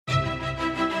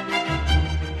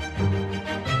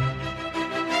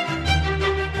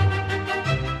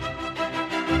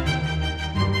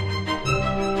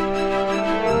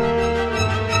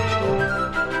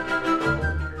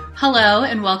Hello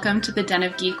and welcome to the Den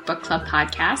of Geek Book Club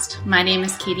podcast. My name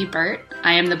is Katie Burt.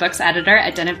 I am the books editor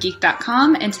at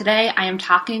denofgeek.com, and today I am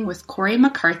talking with Cori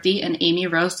McCarthy and Amy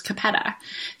Rose Capetta,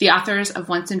 the authors of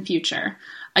Once and Future,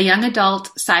 a young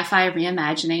adult sci-fi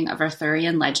reimagining of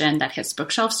Arthurian legend that hits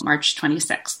bookshelves March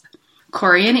 26th.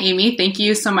 Cori and Amy, thank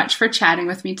you so much for chatting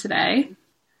with me today.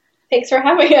 Thanks for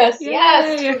having us. Yay.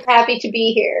 Yes, we're happy to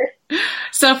be here.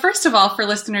 So first of all, for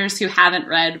listeners who haven't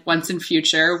read Once and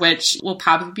Future, which will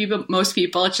probably be most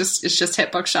people, it's just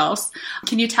hit bookshelves,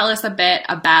 can you tell us a bit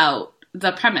about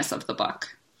the premise of the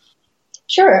book?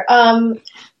 Sure.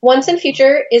 Once and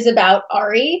Future is about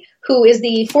Ari, who is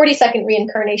the 42nd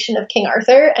reincarnation of King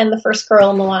Arthur and the first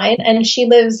girl in the line, and she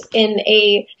lives in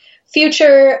a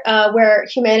future where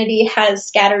humanity has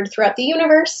scattered throughout the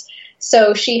universe.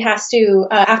 So she has to,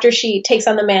 after she takes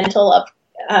on the mantle of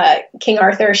King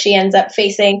Arthur, she ends up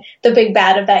facing the big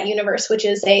bad of that universe, which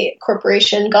is a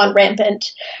corporation gone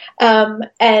rampant.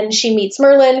 And she meets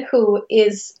Merlin, who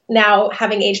is now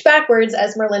having aged backwards,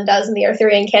 as Merlin does in the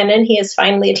Arthurian canon. He is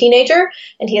finally a teenager,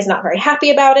 and he is not very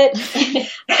happy about it.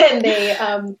 And they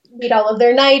meet all of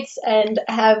their knights and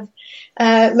have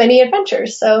many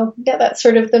adventures. So yeah, that's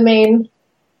sort of the main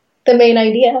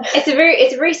idea. It's a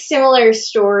very similar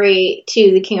story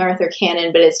to the King Arthur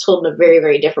canon, but it's told in a very,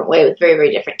 very different way with very,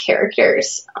 very different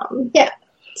characters.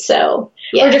 So,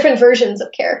 yeah. Or different versions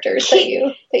of characters that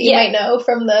you might know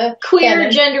from the queer,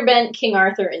 canon. gender-bent King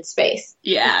Arthur in space.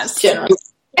 Yes. Generally.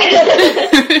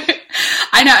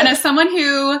 I know. And as someone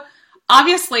who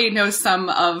obviously knows some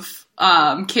of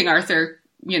King Arthur,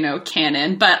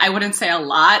 canon, but I wouldn't say a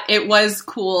lot, it was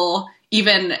cool,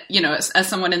 even, as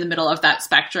someone in the middle of that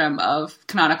spectrum of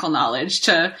canonical knowledge,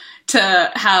 to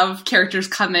have characters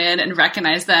come in and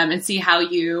recognize them and see how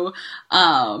you,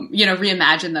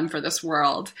 reimagine them for this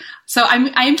world. So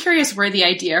I'm curious where the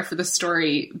idea for the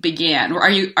story began. Are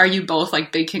you both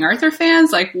like big King Arthur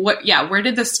fans? Like where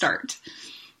did this start?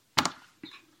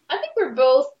 I think we're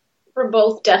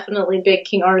both definitely big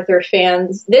King Arthur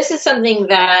fans. This is something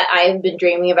that I've been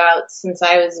dreaming about since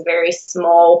I was a very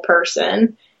small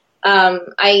person.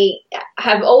 I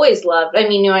have always loved,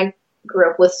 I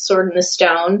grew up with Sword in the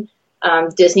Stone,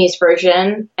 Disney's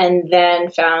version, and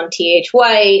then found T.H.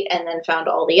 White, and then found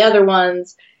all the other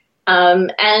ones.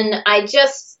 And I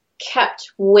just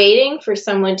kept waiting for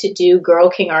someone to do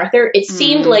Girl King Arthur. It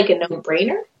seemed like a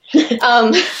no-brainer. I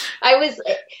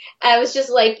was just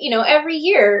like, every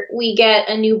year we get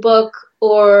a new book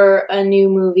or a new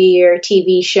movie or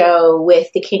TV show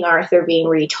with the King Arthur being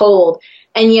retold.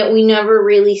 And yet we never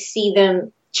really see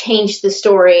them change the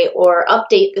story or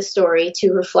update the story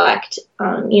to reflect,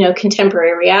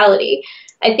 contemporary reality.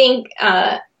 I think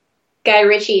Guy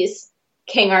Ritchie's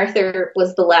King Arthur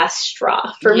was the last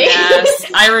straw for me.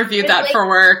 Yes, I reviewed that for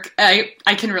work. I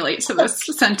can relate to this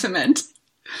sentiment.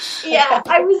 Yeah,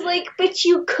 I was like, but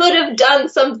you could have done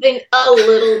something a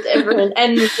little different.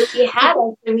 And you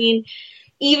hadn't.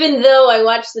 Even though I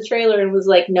watched the trailer and was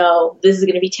like, no, this is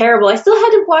going to be terrible, I still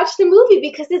had to watch the movie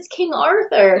because it's King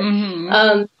Arthur.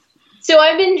 Mm-hmm. So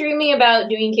I've been dreaming about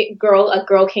doing a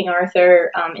girl King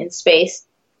Arthur in space.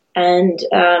 And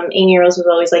Amy Rose was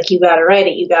always like, you got to write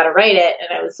it.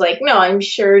 And I was like, no, I'm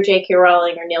sure J.K.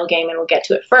 Rowling or Neil Gaiman will get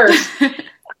to it first.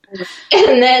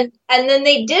 And then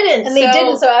they didn't. And they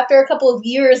didn't. So after a couple of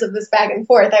years of this back and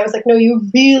forth, I was like, no, you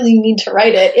really need to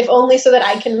write it, if only so that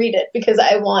I can read it, because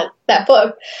I want that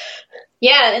book.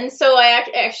 Yeah, and so I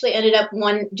actually ended up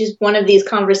one of these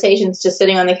conversations, just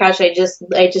sitting on the couch. I just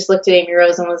looked at Amy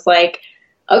Rose and was like,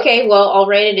 okay, well, I'll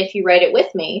write it if you write it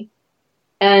with me.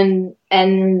 And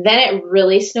then it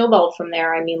really snowballed from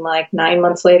there. 9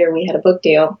 months later, we had a book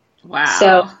deal. Wow.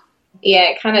 So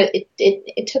yeah,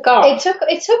 it took off. It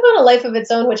took on a life of its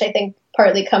own, which I think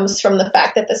partly comes from the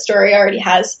fact that the story already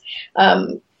has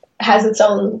its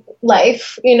own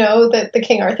life. That the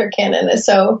King Arthur canon is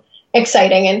so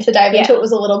exciting, and to dive into it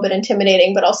was a little bit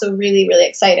intimidating, but also really, really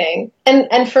exciting.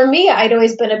 And for me, I'd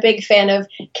always been a big fan of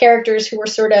characters who were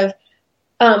sort of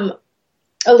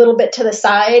a little bit to the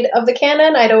side of the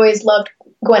canon. I'd always loved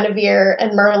Guinevere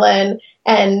and Merlin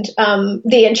and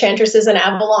the Enchantresses in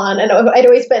Avalon, and I'd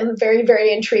always been very,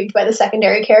 very intrigued by the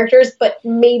secondary characters, but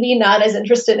maybe not as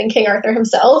interested in King Arthur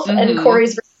himself. Mm-hmm. And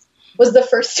Cori's was the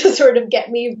first to sort of get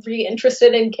me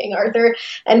re-interested in King Arthur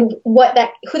and who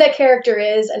that character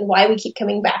is and why we keep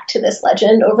coming back to this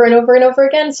legend over and over and over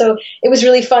again. So it was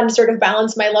really fun to sort of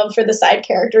balance my love for the side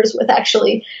characters with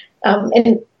actually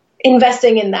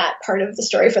investing in that part of the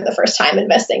story for the first time,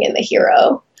 investing in the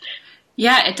hero.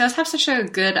 Yeah, it does have such a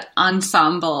good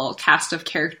ensemble cast of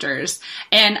characters.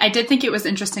 And I did think it was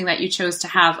interesting that you chose to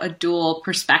have a dual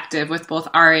perspective with both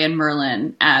Ari and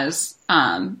Merlin as,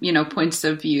 points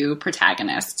of view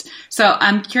protagonists. So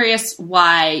I'm curious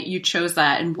why you chose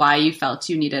that and why you felt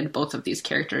you needed both of these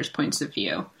characters' points of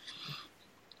view.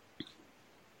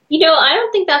 I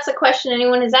don't think that's a question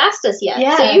anyone has asked us yet.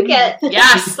 Yeah. So you get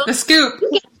Yes, the scoop.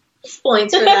 You get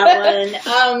points for that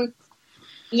one.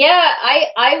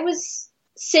 I was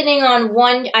sitting on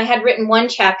I had written one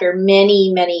chapter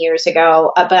many, many years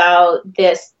ago about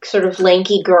this sort of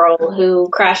lanky girl who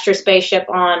crashed her spaceship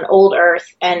on old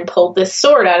Earth and pulled this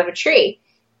sword out of a tree.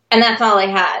 And that's all I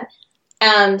had.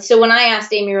 So when I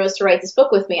asked Amy Rose to write this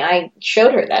book with me, I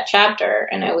showed her that chapter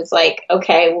and I was like,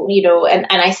 okay, and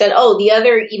I said,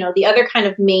 the other kind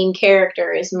of main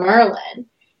character is Merlin.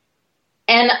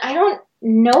 And I don't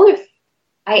know if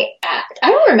I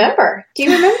don't remember. Do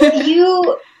you remember?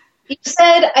 You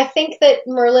said, I think that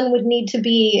Merlin would need to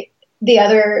be the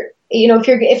other,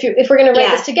 if we're going to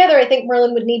write this together, I think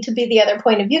Merlin would need to be the other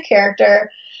point of view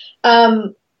character.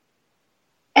 And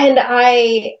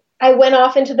I went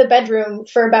off into the bedroom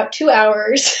for about 2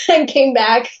 hours and came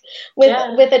back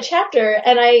with a chapter,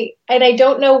 and I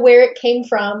don't know where it came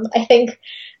from. I think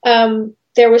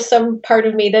there was some part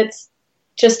of me that's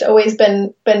just always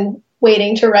been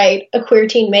waiting to write a queer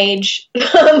teen mage,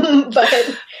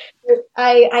 but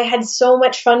I had so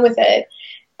much fun with it,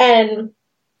 and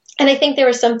I think there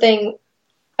was something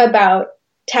about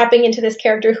tapping into this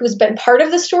character who's been part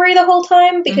of the story the whole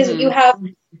time, because you have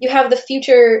the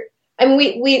future. I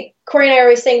mean, Cori and I are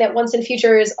always saying that Once and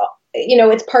Future is,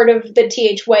 it's part of the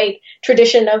T.H. White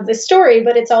tradition of the story,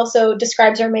 but it's also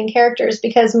describes our main characters,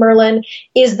 because Merlin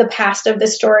is the past of the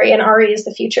story and Ari is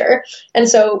the future. And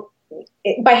so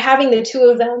by having the two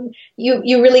of them,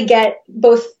 you really get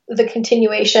both the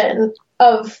continuation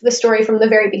of the story from the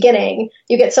very beginning.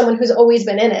 You get someone who's always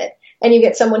been in it, and you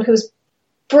get someone who's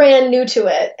brand new to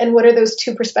it. And what do those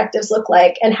two perspectives look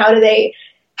like? And how do they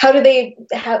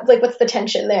have, what's the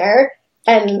tension there?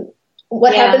 And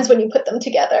what happens when you put them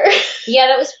together? Yeah,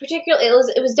 that was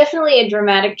it was definitely a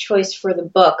dramatic choice for the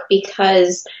book,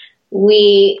 because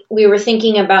we were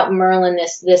thinking about Merlin,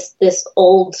 this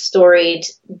old storied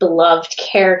beloved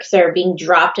character being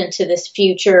dropped into this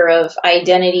future of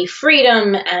identity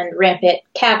freedom and rampant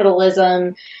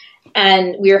capitalism.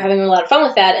 And we were having a lot of fun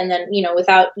with that. And then,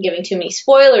 without giving too many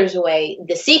spoilers away,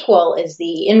 the sequel is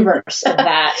the inverse of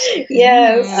that.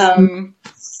 Yes.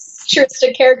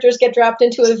 Futuristic characters get dropped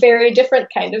into a very different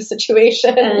kind of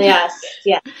situation. Yes.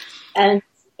 And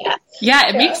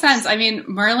it makes sense. I mean,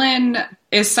 Merlin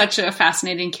is such a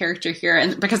fascinating character here,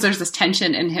 and because there's this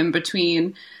tension in him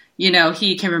between,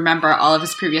 he can remember all of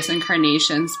his previous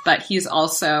incarnations, but he's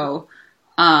also,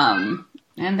 and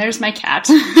there's my cat.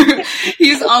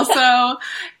 He's also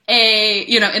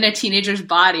in a teenager's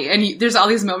body. And there's all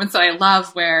these moments that I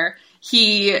love where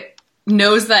he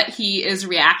knows that he is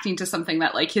reacting to something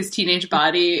that his teenage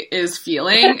body is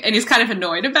feeling, and he's kind of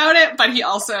annoyed about it, but he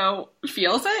also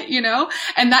feels it,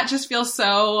 and that just feels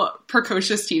so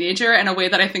precocious teenager in a way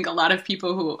that I think a lot of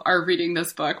people who are reading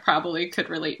this book probably could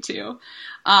relate to.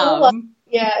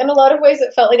 In a lot of ways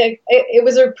it felt like it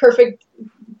was a perfect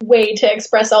way to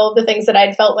express all of the things that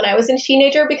I'd felt when I was a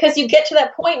teenager, because you get to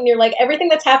that point and you're like, everything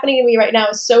that's happening to me right now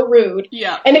is so rude,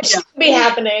 and it shouldn't be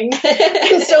happening,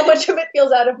 and so much of it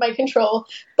feels out of my control,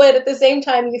 but at the same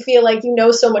time you feel like you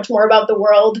know so much more about the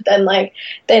world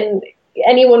than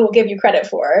anyone will give you credit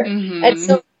for. And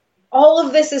so all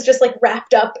of this is just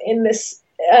wrapped up in this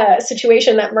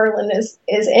situation that Merlin is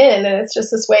in, and it's just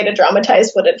this way to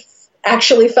dramatize what it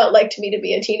actually felt like to me to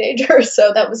be a teenager.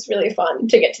 So that was really fun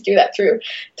to get to do that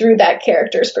through that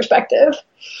character's perspective.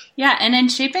 Yeah, and in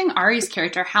shaping Ari's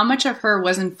character, how much of her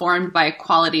was informed by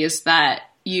qualities that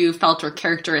you felt were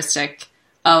characteristic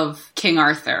of King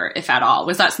Arthur, if at all?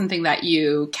 Was that something that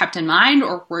you kept in mind,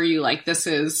 or were you like, this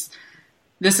is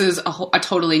a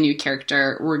totally new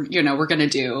character, we're going to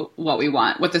do what we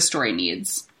want, what the story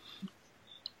needs?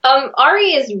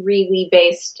 Ari is really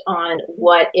based on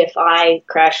what if I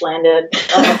crash landed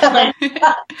on a planet.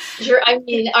 I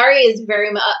mean, Ari is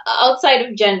very much, outside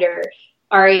of gender,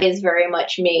 Ari is very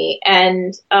much me.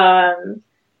 And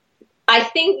I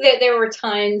think that there were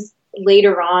times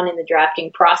later on in the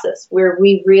drafting process where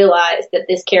we realized that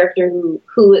this character who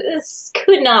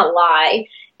could not lie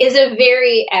is a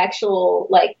very actual,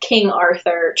 King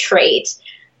Arthur trait.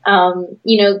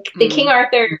 The King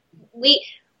Arthur, we've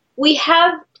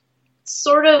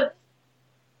sort of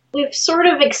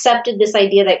accepted this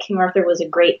idea that King Arthur was a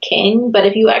great king, but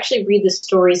if you actually read the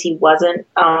stories, he wasn't.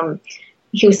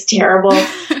 He was terrible.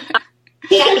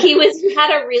 Yeah, he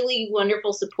had a really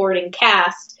wonderful supporting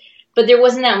cast, but there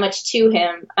wasn't that much to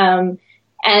him.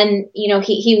 And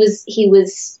he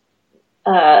was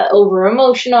over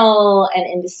emotional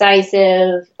and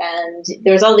indecisive, and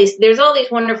there's all these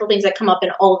wonderful things that come up in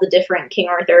all the different King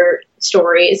Arthur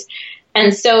stories.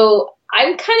 And so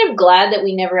I'm kind of glad that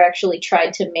we never actually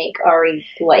tried to make Ari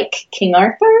like King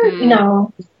Arthur.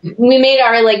 No. We made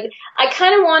Ari like, I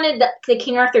kind of wanted the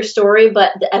King Arthur story,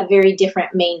 but a very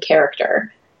different main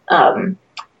character. And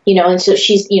so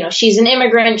she's an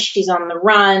immigrant, she's on the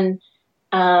run.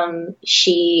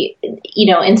 She,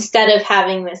 instead of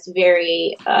having this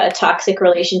very toxic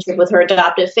relationship with her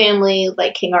adoptive family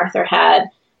like King Arthur had,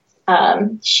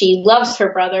 she loves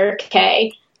her brother,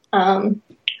 Kay,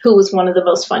 who was one of the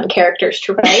most fun characters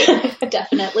to write,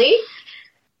 definitely.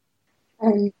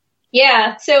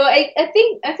 Yeah, so I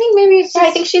think maybe it's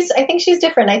just... I think she's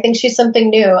different. I think she's something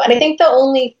new. And I think the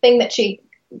only thing that she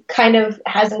kind of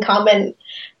has in common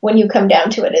when you come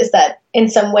down to it is that in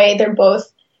some way they're both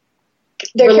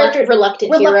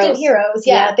reluctant heroes.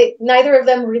 Yeah. Neither of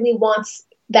them really wants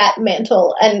that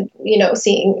mantle, and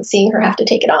seeing her have to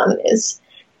take it on is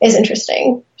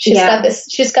interesting. She's got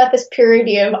this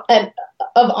purity of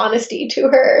honesty to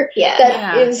her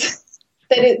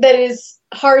that is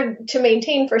hard to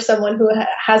maintain for someone who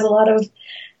has a lot of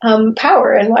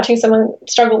power, and watching someone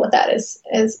struggle with that is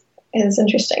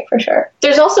interesting for sure.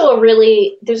 There's also a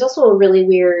really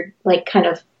weird, like, kind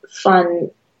of fun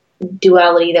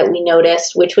duality that we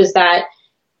noticed, which was that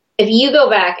if you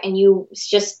go back and you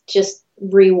just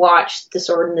rewatch The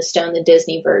Sword and the Stone, the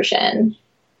Disney version,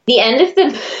 the end of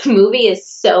the movie is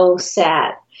so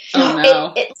sad. Oh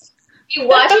no! You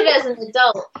watch it as an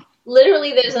adult.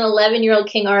 Literally, there's an 11-year-old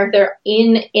King Arthur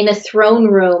in a throne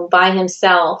room by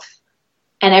himself,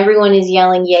 and everyone is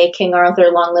yelling, "Yay, King Arthur!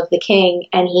 Long live the king!"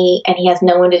 And he has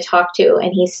no one to talk to,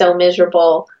 and he's so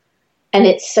miserable. And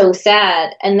it's so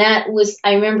sad. And I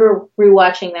remember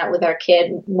rewatching that with our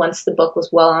kid once the book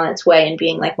was well on its way and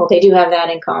being like, well, they do have that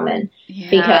in common. Yeah.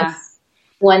 Because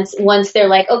once they're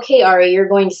like, okay, Ari, you're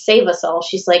going to save us all.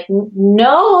 She's like,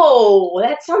 no,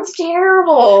 that sounds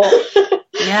terrible.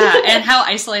 Yeah. And how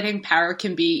isolating power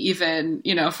can be, even,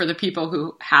 for the people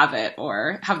who have it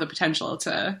or have the potential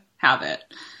to have it.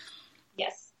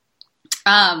 Yes.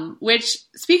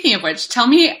 Speaking of which, tell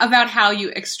me about how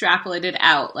you extrapolated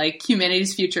out, like,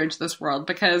 humanity's future into this world,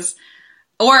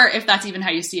 or if that's even how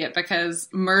you see it, because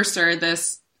Mercer,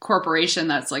 this corporation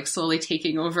that's, like, slowly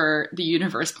taking over the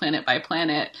universe planet by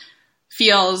planet,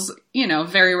 feels,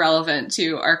 very relevant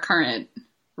to our current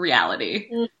reality.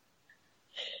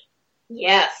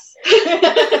 Yes.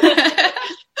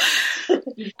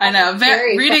 I know,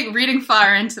 reading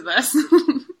far into this.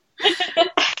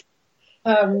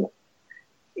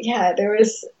 Yeah,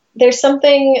 there's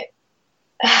something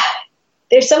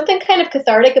kind of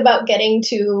cathartic about getting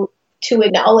to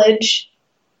acknowledge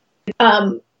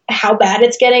how bad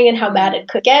it's getting and how bad it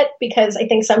could get, because I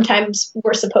think sometimes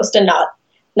we're supposed to not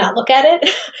look at it.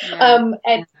 Yeah.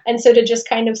 And so to just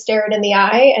kind of stare it in the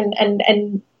eye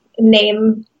and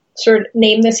name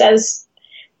this as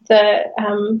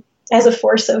a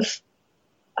force of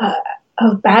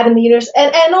bad in the universe,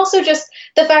 and also just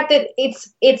the fact that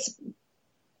it's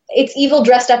evil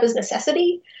dressed up as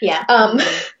necessity. Yeah.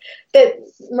 That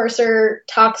Mercer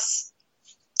talks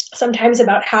sometimes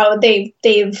about how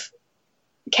they've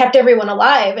kept everyone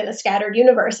alive in a scattered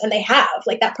universe, and they have.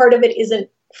 Like, that part of it isn't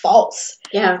false.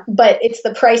 Yeah. But it's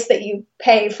the price that you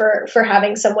pay for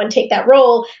having someone take that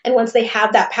role, and once they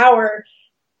have that power,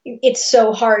 it's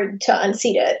so hard to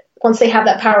unseat it. Once they have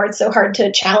that power, it's so hard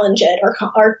to challenge it or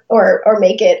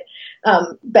make it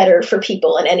better for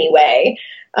people in any way.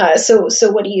 So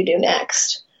what do you do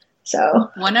next?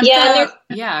 So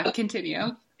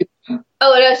continue.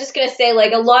 Oh, and I was just gonna say,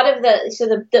 like, a lot of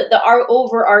the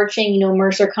overarching,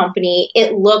 Mercer company,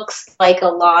 it looks like a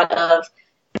lot of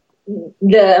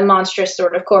the monstrous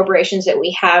sort of corporations that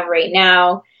we have right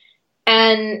now,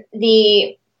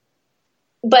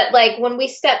 but like, when we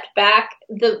stepped back,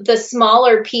 the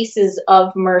smaller pieces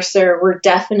of Mercer were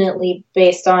definitely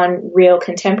based on real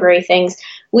contemporary things.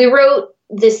 We wrote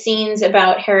the scenes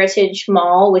about Heritage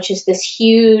Mall, which is this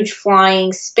huge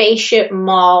flying spaceship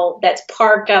mall that's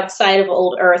parked outside of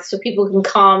Old Earth, so people can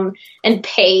come and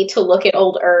pay to look at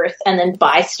Old Earth and then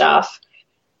buy stuff.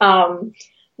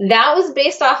 That was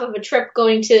based off of a trip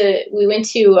we went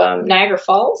to Niagara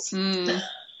Falls.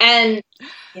 And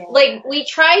like, we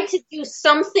tried to do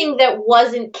something that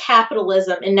wasn't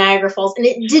capitalism in Niagara Falls, and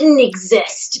it didn't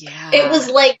exist. Yeah. It was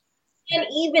like, you can't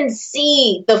even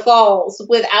see the falls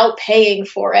without paying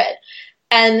for it.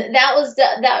 And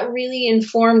that really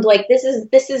informed, like, this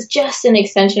is just an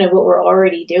extension of what we're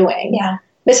already doing. Yeah.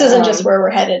 This isn't just where we're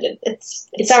headed. It's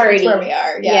already where we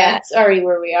are. Yeah, it's already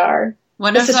where we are.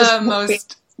 One of the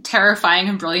most terrifying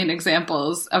and brilliant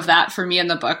examples of that for me in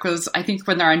the book was, I think,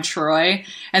 when they're on Troy,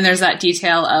 and there's that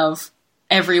detail of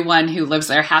everyone who lives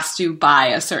there has to buy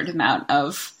a certain amount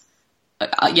of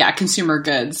consumer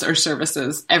goods or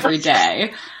services every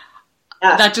day.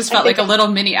 That just felt like a little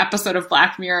mini episode of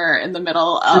Black Mirror in the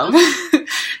middle of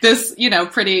this,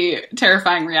 pretty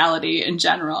terrifying reality in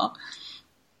general.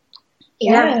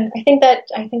 Yeah, I think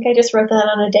I just wrote that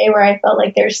on a day where I felt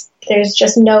like there's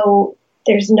no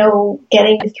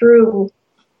getting through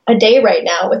a day right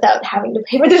now without having to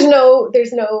pay. But there's no,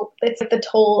 it's like the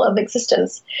toll of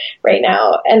existence right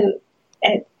now. And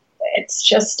it's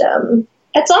just,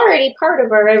 it's already part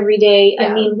of our everyday. Yeah.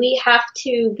 I mean, we have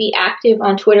to be active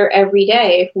on Twitter every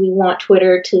day if we want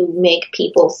Twitter to make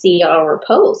people see our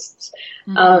posts.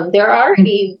 Mm-hmm. They're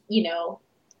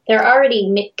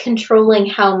already controlling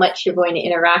how much you're going to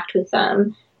interact with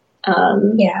them.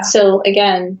 So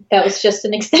again, that was just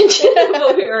an extension of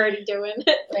what we were already doing.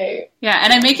 Right. Yeah.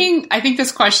 And I think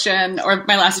this question, or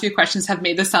my last few questions, have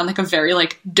made this sound like a very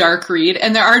dark read,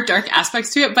 and there are dark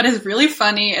aspects to it, but it's really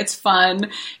funny. It's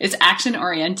fun. It's action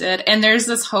oriented. And there's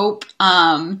this hope,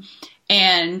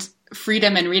 and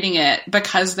freedom in reading it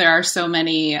because there are so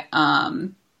many,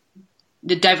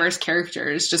 the diverse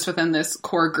characters just within this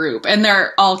core group. And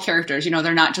they're all characters,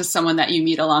 they're not just someone that you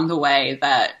meet along the way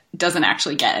that doesn't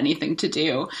actually get anything to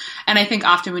do. And I think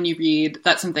often when you read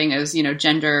that something is,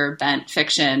 gender bent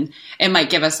fiction, it might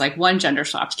give us one gender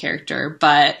swapped character.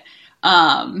 But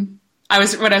when I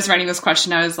was writing this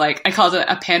question, I was I called it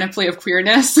a panoply of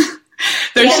queerness.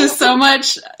 There's just so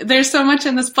much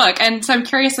in this book. And so I'm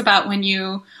curious about what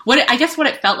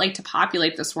it felt like to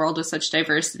populate this world with such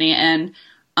diversity, and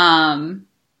I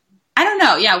don't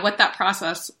know, what that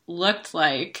process looked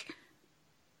like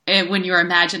when you were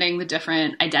imagining the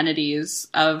different identities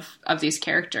of these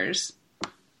characters.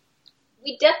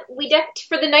 We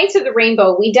for the Knights of the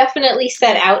Rainbow, we definitely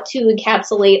set out to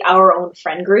encapsulate our own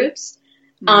friend groups.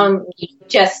 Mm-hmm.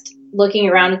 Just looking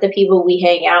around at the people we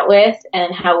hang out with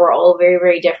and how we're all very,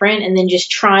 very different, and then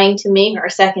just trying to make our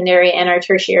secondary and our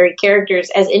tertiary characters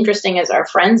as interesting as our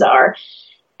friends are.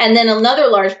 And then another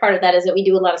large part of that is that we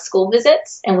do a lot of school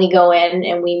visits, and we go in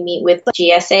and we meet with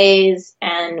GSAs,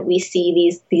 and we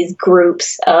see these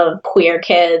groups of queer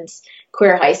kids,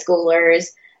 queer high schoolers,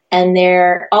 and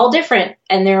they're all different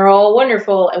and they're all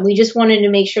wonderful. And we just wanted to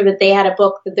make sure that they had a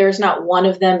book that there's not one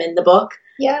of them in the book.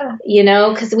 Yeah.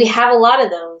 Because we have a lot of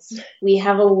those. We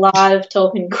have a lot of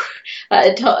token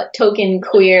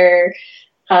queer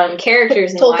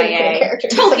characters in YA.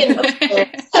 Characters. Token,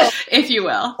 if you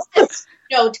will.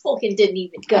 No, Tolkien didn't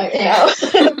even go there.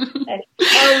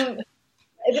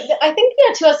 I think,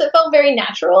 to us it felt very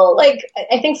natural.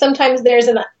 I think sometimes there's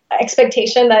an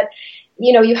expectation that,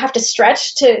 you have to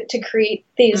stretch to create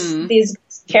these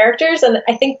characters. And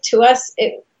I think to us,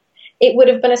 it would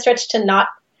have been a stretch to not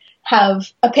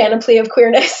have a panoply of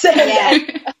queerness and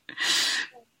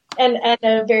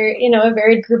a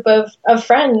varied group of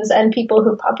friends and people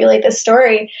who populate this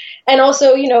story. And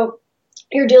also,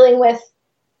 you're dealing with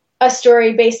a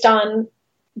story based on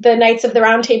the Knights of the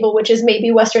Round Table, which is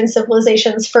maybe Western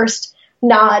civilization's first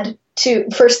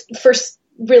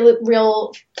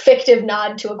real fictive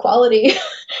nod to equality.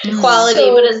 Equality,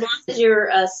 so, but as long as you're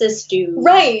a cis dude.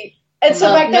 Right. And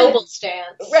so back then, noble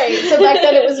stance. Right. So back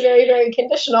then it was very, very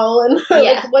conditional. And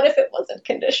what if it wasn't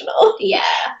conditional? Yeah.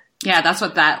 Yeah, that's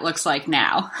what that looks like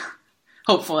now.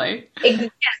 Hopefully.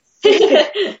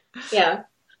 Yes. Yeah.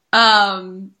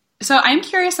 So I'm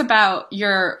curious about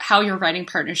how your writing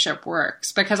partnership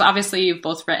works, because obviously you've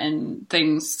both written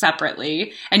things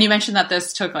separately, and you mentioned that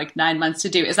this took 9 months to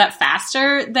do. Is that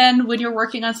faster than when you're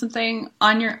working on something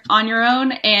on your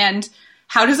own? And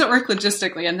how does it work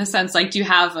logistically in the sense, do you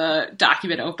have a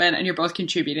document open and you're both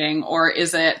contributing, or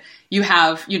is it you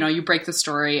have, you break the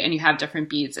story and you have different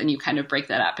beats and you kind of break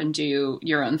that up and do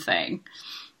your own thing?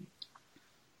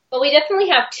 Well, we definitely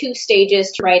have 2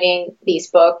 stages to writing these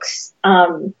books.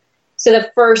 So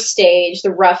the first stage,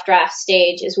 the rough draft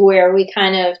stage, is where we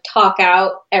kind of talk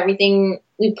out everything.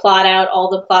 We plot out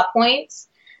all the plot points,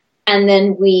 and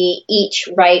then we each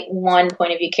write one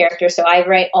point of view character. So I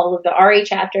write all of the Ari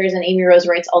chapters, and Amy Rose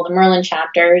writes all the Merlin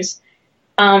chapters.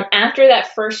 After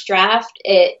that first draft,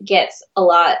 it gets a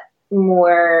lot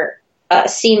more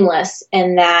seamless,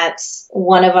 in that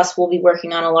one of us will be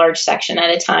working on a large section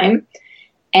at a time.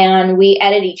 And we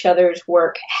edit each other's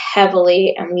work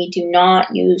heavily, and we do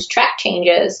not use track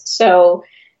changes. So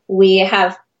we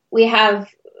have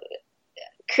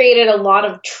created a lot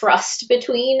of trust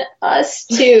between us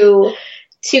to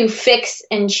fix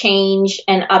and change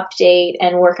and update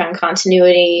and work on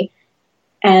continuity.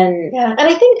 And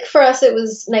I think for us it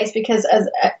was nice because as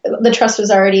the trust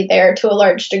was already there to a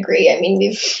large degree. I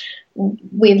mean,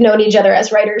 we've known each other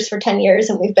as writers for 10 years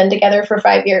and we've been together for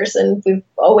 5 years, and we've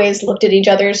always looked at each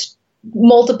other's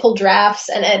multiple drafts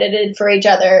and edited for each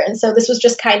other. And so this was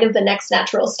just kind of the next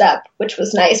natural step, which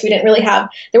was nice. We didn't really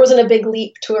there wasn't a big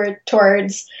leap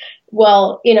towards,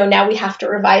 well, now we have to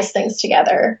revise things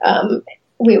together.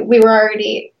 We were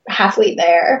already halfway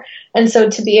there. And so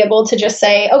to be able to just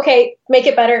say, okay, make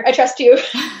it better, I trust you.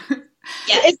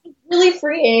 It's really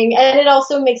freeing. And it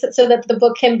also makes it so that the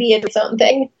book can be its own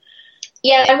thing.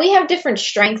 Yeah, and we have different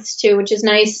strengths too, which is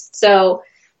nice. So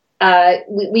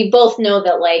we both know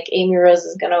that like Amy Rose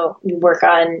is going to work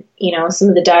on, some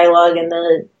of the dialogue and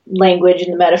the language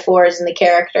and the metaphors and the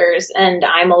characters. And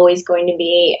I'm always going to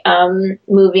be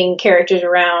moving characters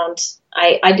around.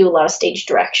 I do a lot of stage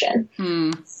direction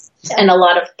and a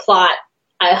lot of plot.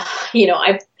 I'm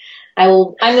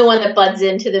the one that butts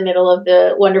into the middle of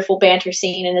the wonderful banter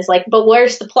scene and is like, but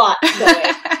where's the plot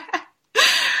going?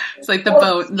 It's like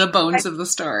the bones of the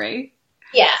story.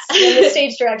 Yes, and the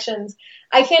stage directions.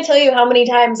 I can't tell you how many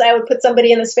times I would put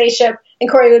somebody in the spaceship and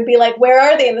Cori would be like, where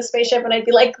are they in the spaceship? And I'd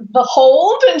be like, the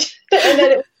hold? And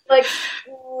then it was like,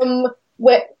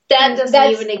 that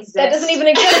doesn't even exist. That doesn't even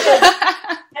exist.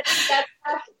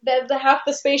 That's half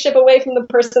the spaceship away from the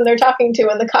person they're talking to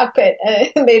in the cockpit.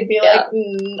 And they'd be like,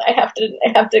 I have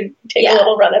to take a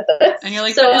little run at this. And you're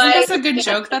like, so isn't this a good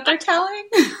joke that they're telling?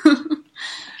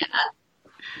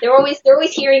 They're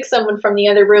always hearing someone from the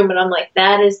other room, and I'm like,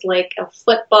 that is like a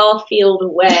football field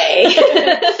away.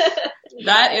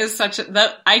 That is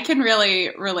I can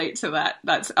really relate to that.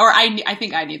 I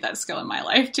think I need that skill in my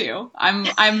life too.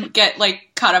 I'm get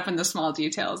like caught up in the small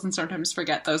details and sometimes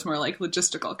forget those more like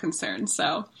logistical concerns.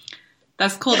 So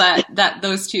that's cool that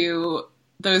those two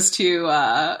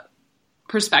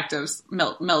perspectives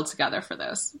meld together for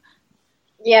this.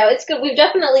 Yeah, it's good. We've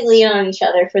definitely leaned on each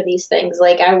other for these things.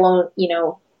 Like I won't,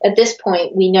 at this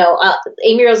point, we know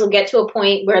Amy Rose will get to a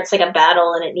point where it's like a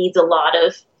battle and it needs a lot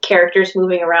of characters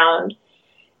moving around,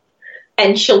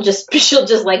 and she'll just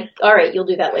like, all right, you'll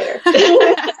do that later.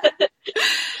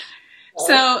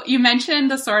 So you mentioned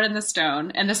The Sword and the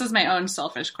Stone, and this is my own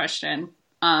selfish question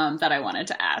that I wanted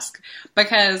to ask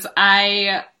because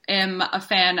I am a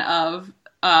fan of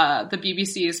the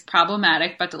BBC's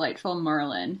problematic but delightful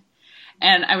Merlin,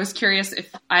 and I was curious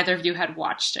if either of you had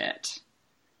watched it.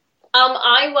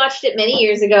 I watched it many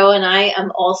years ago, and I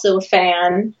am also a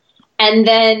fan. And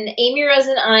then Amy Rose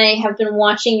and I have been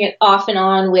watching it off and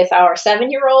on with our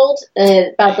 7-year-old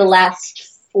about the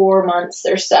last 4 months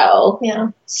or so. Yeah.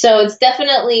 So it's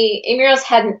definitely, Amy Rose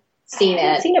hadn't seen it. I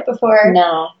haven't seen it before.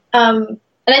 No. And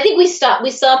I think we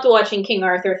stopped watching King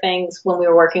Arthur things when we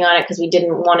were working on it because we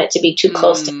didn't want it to be too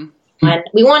close to one.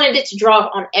 We wanted it to draw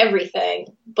on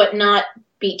everything, but not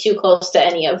be too close to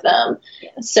any of them.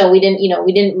 Yeah. So we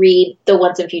didn't read the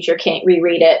Once and Future, can't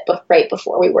reread it right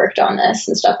before we worked on this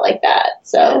and stuff like that.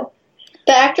 So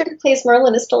the actor who plays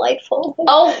Merlin is delightful.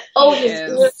 Oh, his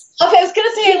ears. Okay, I was gonna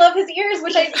say I love his ears,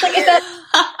 which I like. Is that?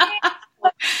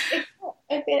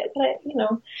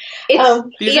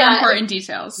 These are important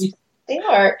details. They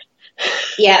are.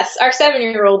 Yes, our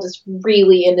 7-year-old is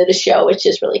really into the show, which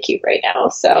is really cute right now.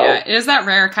 So yeah, it is that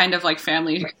rare kind of like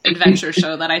family adventure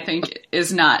show that I think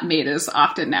is not made as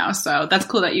often now. So that's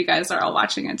cool that you guys are all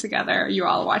watching it together. You're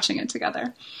all watching it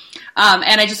together.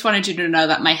 And I just wanted you to know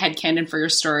that my headcanon for your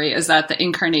story is that the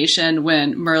incarnation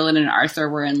when Merlin and Arthur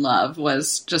were in love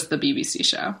was just the BBC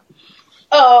show.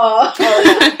 Oh.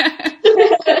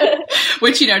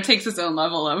 Which, takes its own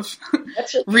level of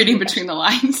reading between the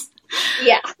lines.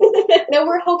 Yeah. No,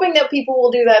 we're hoping that people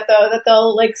will do that though, that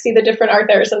they'll like see the different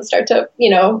Arthurs and start to, we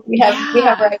have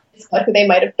our ideas about who they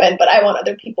might have been, but I want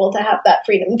other people to have that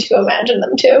freedom to imagine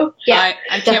them too. Yeah.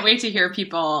 I can't wait to hear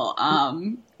people,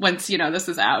 once, this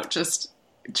is out, just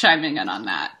chiming in on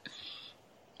that.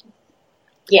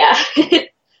 Yeah.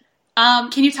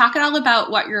 Can you talk at all about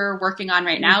what you're working on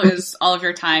right now? Is all of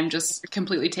your time just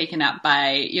completely taken up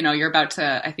by, you're about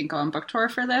to, I think, go on book tour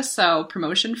for this, so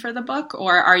promotion for the book,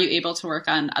 or are you able to work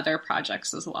on other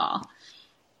projects as well?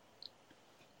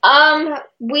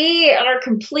 We are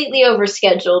completely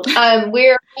overscheduled.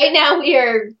 We're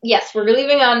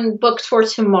leaving on book tour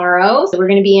tomorrow. So we're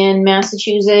going to be in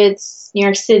Massachusetts, New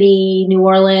York City, New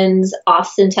Orleans,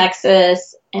 Austin,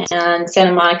 Texas, and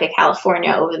Santa Monica,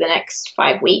 California over the next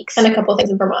 5 weeks. And a couple of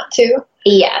things in Vermont too.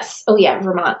 Yes. Oh yeah,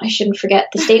 Vermont. I shouldn't forget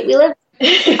the state we live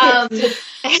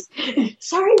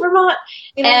Sorry, Vermont.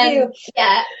 And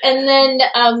yeah, and then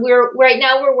we're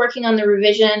working on the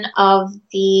revision of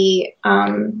the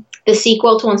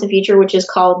sequel to Once and Future, which is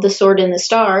called The Sword in the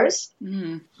Stars.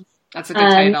 That's a good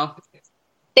title.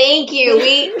 Thank you.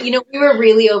 We were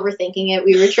really overthinking it.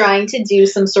 We were trying to do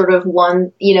some sort of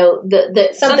one, the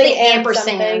something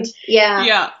ampersand. Something.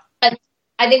 Yeah.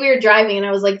 I think we were driving, and I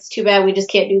was like, "It's too bad we just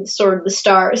can't do the Sword of the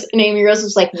Stars." And Amy Rose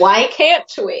was like, "Why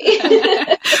can't we?"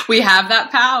 We have that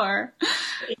power.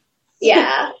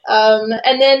 Yeah.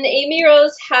 And then Amy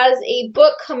Rose has a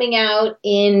book coming out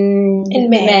in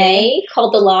May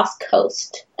called The Lost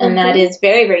Coast, and that is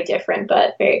very, very different,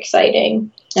 but very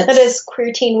exciting. That is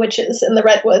queer teen witches in the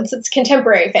redwoods. It's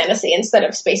contemporary fantasy instead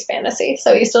of space fantasy,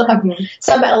 so you still have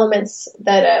some elements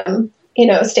that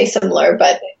stay similar,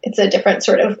 but it's a different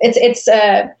sort of, it's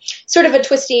sort of a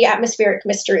twisty atmospheric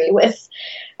mystery with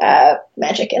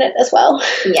magic in it as well.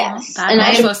 Yes. That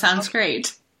also sounds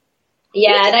great.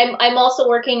 Yeah, and I'm also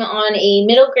working on a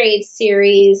middle grade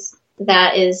series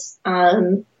that is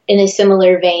in a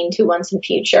similar vein to Once and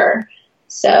Future.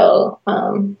 So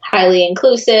highly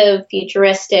inclusive,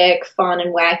 futuristic, fun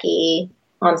and wacky,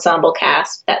 ensemble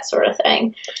cast, that sort of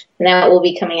thing. And that will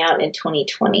be coming out in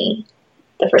 2020.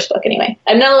 The first book, anyway.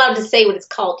 I'm not allowed to say what it's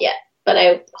called yet, but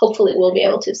I hopefully will be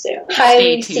able to soon.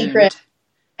 Highly secret,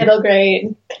 middle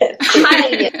grade.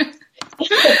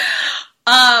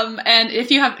 And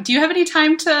do you have any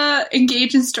time to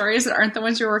engage in stories that aren't the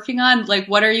ones you're working on? Like,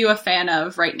 what are you a fan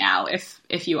of right now? If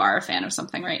you are a fan of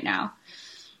something right now,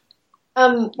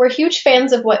 we're huge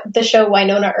fans of the show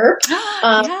Wynonna Earp.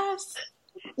 Yes.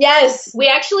 Yes, we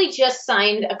actually just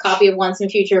signed a copy of Once and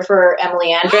Future for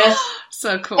Emily Andress.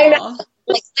 So cool.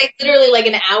 Like literally like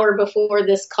an hour before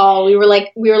this call, we were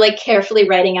like carefully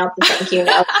writing out the thank you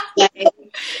note.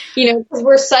 Because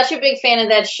we're such a big fan of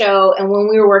that show, and when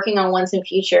we were working on Once and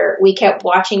Future, we kept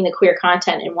watching the queer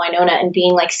content in Wynonna and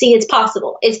being like, "See, it's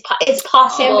possible. It's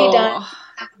possible. Can be done."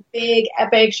 Big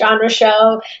epic genre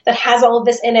show that has all of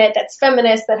this in it, that's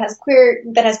feminist, that has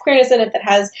queerness in it,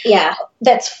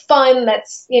 that's fun,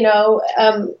 that's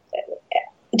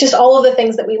just all of the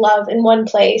things that we love in one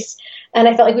place. And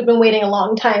I felt like we've been waiting a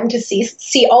long time to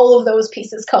see all of those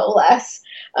pieces coalesce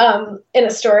in a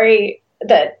story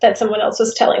that someone else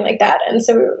was telling like that. And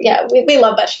so we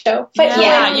love that show.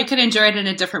 Yeah, you can enjoy it in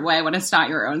a different way when it's not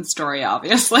your own story,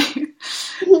 obviously.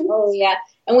 Oh yeah.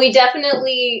 And we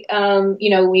definitely,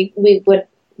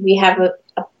 we have a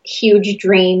huge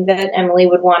dream that Emily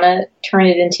would want to turn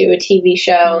it into a TV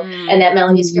show, and that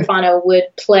Melanie Scrofano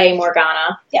would play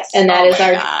Morgana. Yes, and that is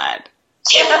our. God.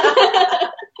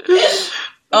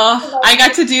 I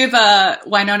got to do the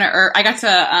Wynonna Earp. I got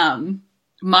to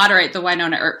moderate the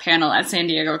Wynonna Earp panel at San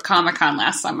Diego Comic-Con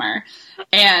last summer,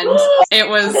 and it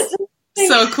was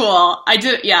so cool.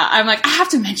 I'm like, I have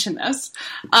to mention this.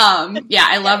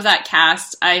 I love that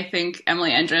cast. I think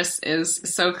Emily Andress is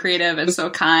so creative and so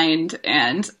kind,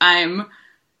 and I'm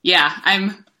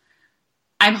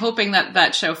hoping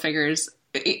that show is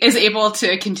able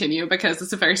to continue, because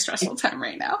it's a very stressful time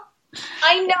right now.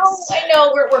 I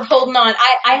know. We're holding on.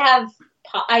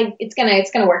 It's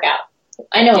gonna work out.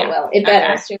 I know it will. It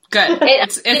better. Okay. Good.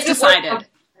 It's decided.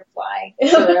 Why?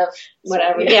 Sort of.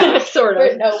 Whatever. Yeah. Sort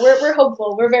of. We're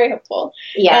hopeful. We're very hopeful.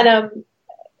 Yeah. And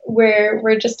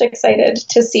we're just excited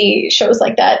to see shows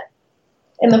like that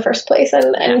in the first place,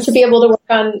 and to be able to work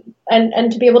on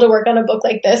and to be able to work on a book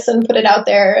like this and put it out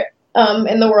there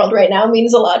in the world right now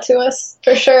means a lot to us,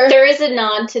 for sure. There is a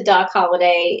nod to Doc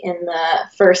Holliday in the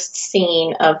first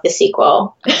scene of the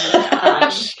sequel.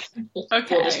 Okay. We'll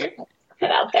just put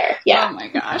it out there. Yeah. Oh my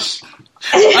gosh.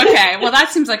 Okay, well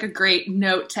that seems like a great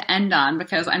note to end on,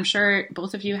 because I'm sure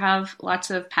both of you have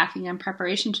lots of packing and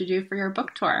preparation to do for your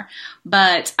book tour.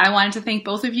 But I wanted to thank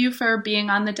both of you for being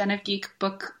on the Den of Geek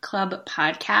Book Club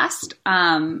podcast.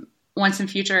 Once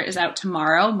and Future is out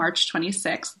tomorrow, March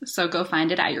 26th, so go find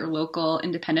it at your local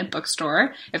independent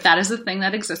bookstore, if that is a thing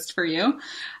that exists for you,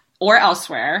 or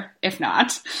elsewhere, if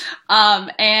not.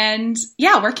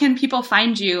 Where can people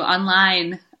find you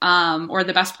online, or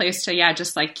the best place to,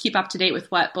 just like keep up to date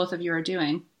with what both of you are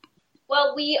doing?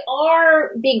 Well, we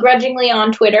are begrudgingly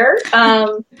on Twitter,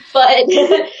 but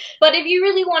if you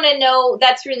really want to know,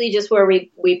 that's really just where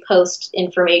we post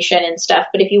information and stuff.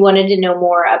 But if you wanted to know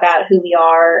more about who we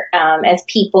are as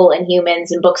people and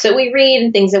humans and books that we read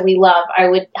and things that we love, I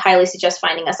would highly suggest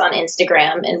finding us on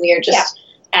Instagram. And we are just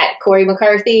at Cori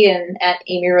McCarthy and at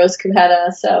Amy Rose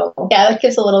Capetta. So yeah, that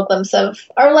gives a little glimpse of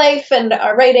our life and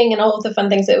our writing and all of the fun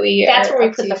things that we. That's where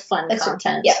we put the fun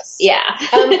content. Yes. Yeah.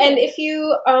 And if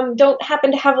you don't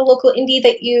happen to have a local indie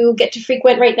that you get to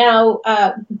frequent right now,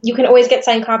 you can always get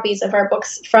signed copies of our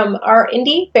books from our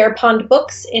indie, Bear Pond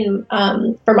Books in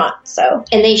Vermont. So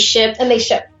and they ship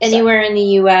anywhere in the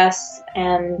U.S.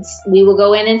 and we will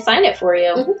go in and sign it for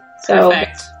you. Mm-hmm. So.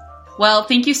 Perfect. Well,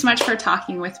 thank you so much for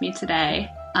talking with me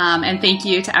today. And thank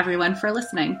you to everyone for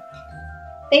listening.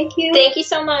 Thank you. Thank you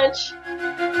so much.